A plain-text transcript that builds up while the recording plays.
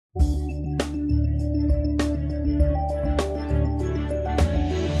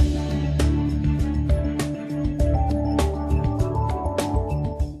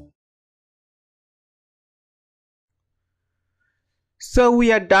So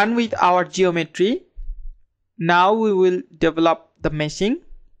we are done with our geometry. Now we will develop the meshing.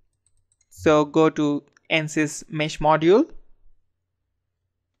 So go to Ansys mesh module.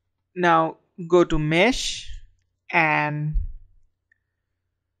 Now go to mesh and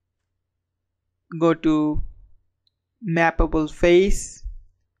go to mappable face.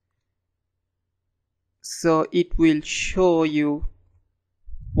 So it will show you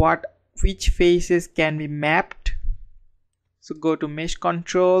which faces can be mapped. So go to mesh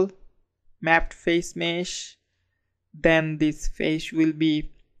control, mapped face mesh, then this face will be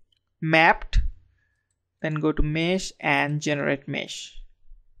mapped, then go to mesh and generate mesh.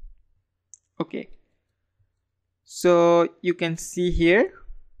 Okay, so you can see here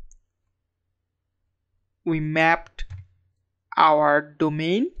we mapped our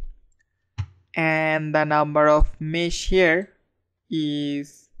domain and the number of mesh here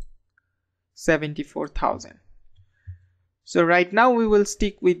is 74,000. So right now we will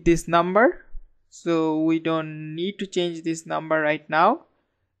stick with this number, so we don't need to change this number right now.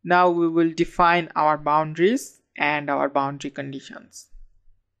 Now we will define our boundaries and our boundary conditions.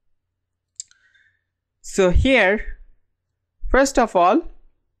 So here, first of all,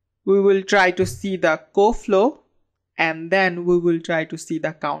 we will try to see the co-flow and then we will try to see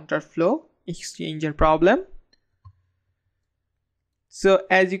the counterflow exchanger problem. So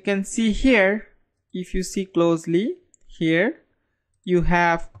as you can see here, if you see closely here, you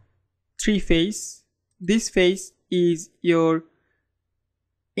have three phases. This phase is your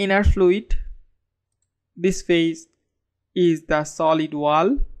inner fluid, this phase is the solid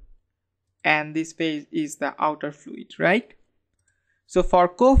wall, and this phase is the outer fluid, right? So for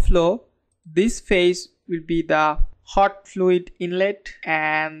co-flow, this phase will be the hot fluid inlet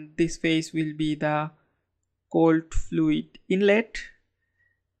and this phase will be the cold fluid inlet,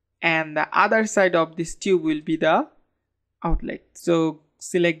 and the other side of this tube will be the outlet. So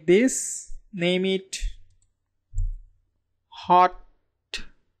select this, name it hot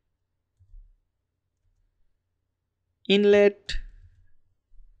inlet,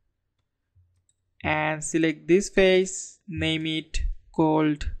 and select this phase, name it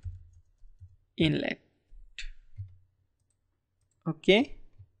cold inlet. Okay,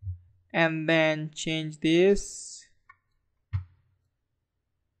 and then change this,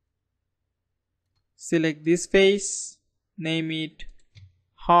 select this phase, name it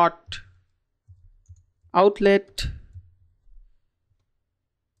hot outlet,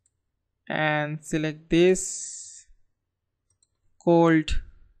 and select this cold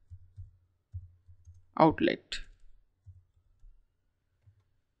outlet.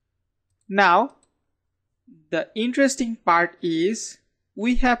 Now the interesting part is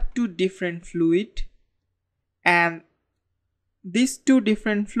we have two different fluid and these two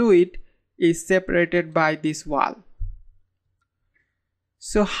different fluid is separated by this wall.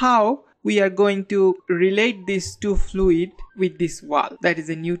 So how we are going to relate these two fluid with this wall? That is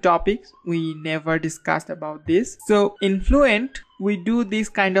a new topic, we never discussed about this. So in Fluent we do this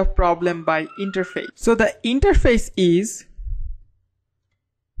kind of problem by interface. So the interface is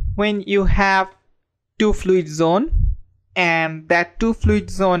when you have two fluid zone and that two fluid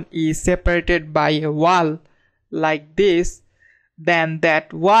zone is separated by a wall like this, then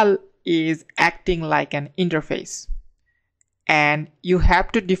that wall is acting like an interface, and you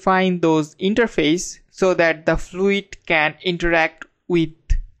have to define those interface so that the fluid can interact with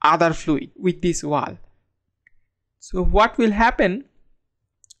other fluid with this wall. So what will happen,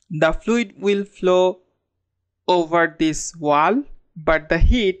 the fluid will flow over this wall but the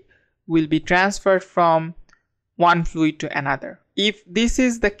heat will be transferred from one fluid to another. If this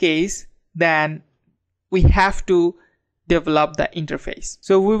is the case, then we have to develop the interface.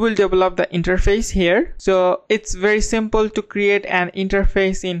 So we will develop the interface here. So it's very simple to create an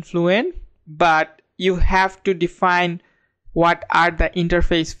interface in Fluent, but you have to define what are the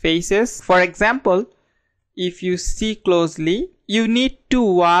interface faces. For example, if you see closely, you need two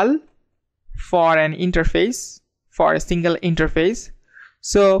walls for an interface, for a single interface.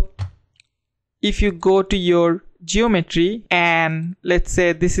 So if you go to your geometry and let's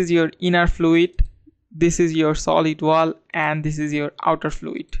say this is your inner fluid, this is your solid wall, and this is your outer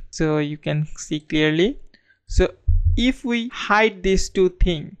fluid, so you can see clearly. So if we hide these two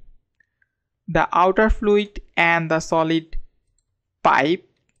things, the outer fluid and the solid pipe,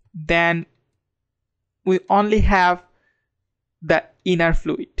 then we only have the inner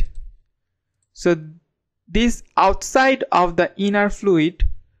fluid. So this outside of the inner fluid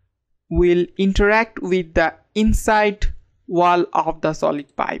will interact with the inside wall of the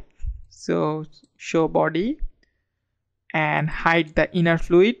solid pipe. So show body and hide the inner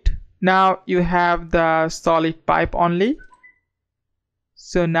fluid. Now you have the solid pipe only.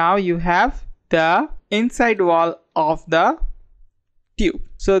 So now you have the inside wall of the tube.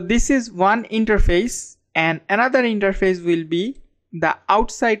 So this is one interface, and another interface will be the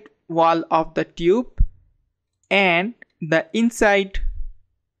outside wall of the tube and the inside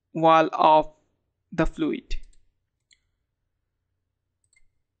wall of the fluid.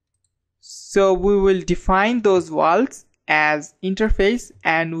 So we will define those walls as interface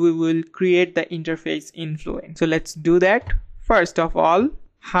and we will create the interface in Fluent. So let's do that. First of all,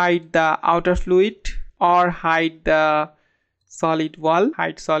 hide the outer fluid or hide the solid wall.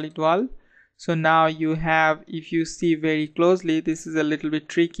 Hide solid wall. So now you have, if you see very closely, this is a little bit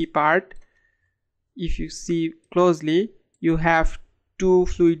tricky part. If you see closely, you have two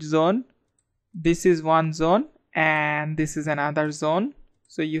fluid zone. This is one zone and this is another zone.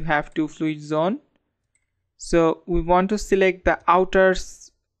 So you have two fluid zone. So we want to select the outer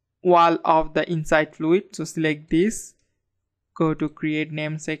wall of the inside fluid. So select this, go to create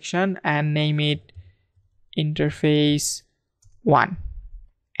name section and name it interface 1.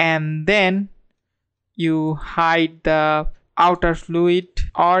 And then you hide the outer fluid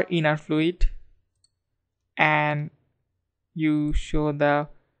or inner fluid and you show the,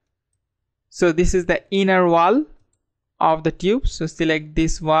 so this is the inner wall of the tube. So select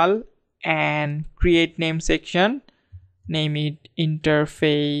this wall and create name section, name it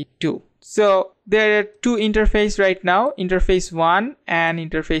interface 2. So there are two interfaces right now, interface 1 and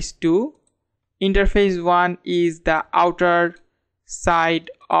interface 2. Interface 1 is the outer side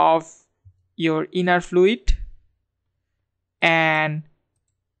of your inner fluid and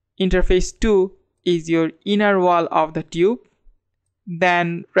interface 2 is your inner wall of the tube.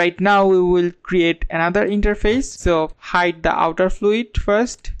 Then right now we will create another interface. So hide the outer fluid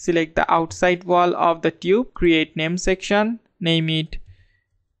first, select the outside wall of the tube, create name section, name it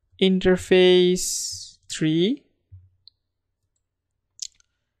interface 3,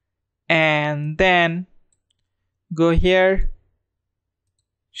 and then go here,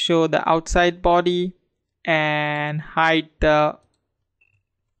 show the outside body and hide the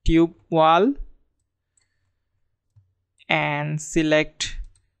tube wall and select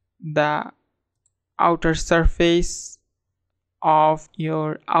the outer surface of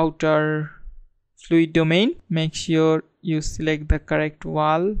your outer fluid domain. Make sure you select the correct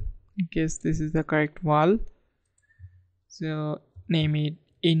wall in case this is the correct wall. So name it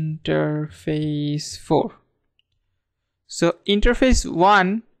interface 4. So interface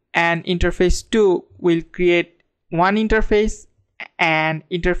 1 and interface 2 will create one interface and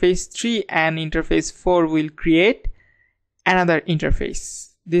interface 3 and interface 4 will create another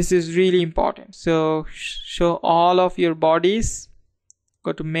interface. This is really important. So show all of your bodies,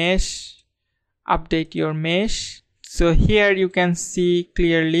 go to mesh, update your mesh. So here you can see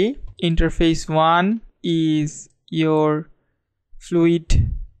clearly interface 1 is your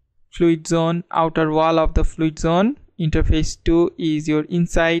fluid zone, outer wall of the fluid zone. Interface 2 is your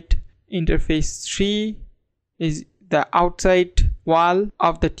inside. Interface 3 is the outside wall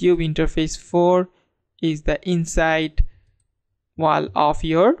of the tube. Interface 4 is the inside wall of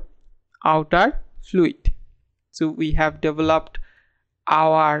your outer fluid. So we have developed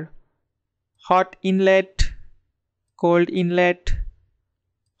our hot inlet, cold inlet,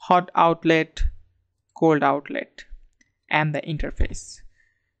 hot outlet, cold outlet, and the interface.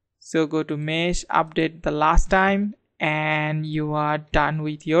 So go to mesh, update the last time, and you are done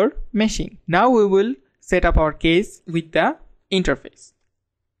with your meshing. Now we will set up our case with the interface.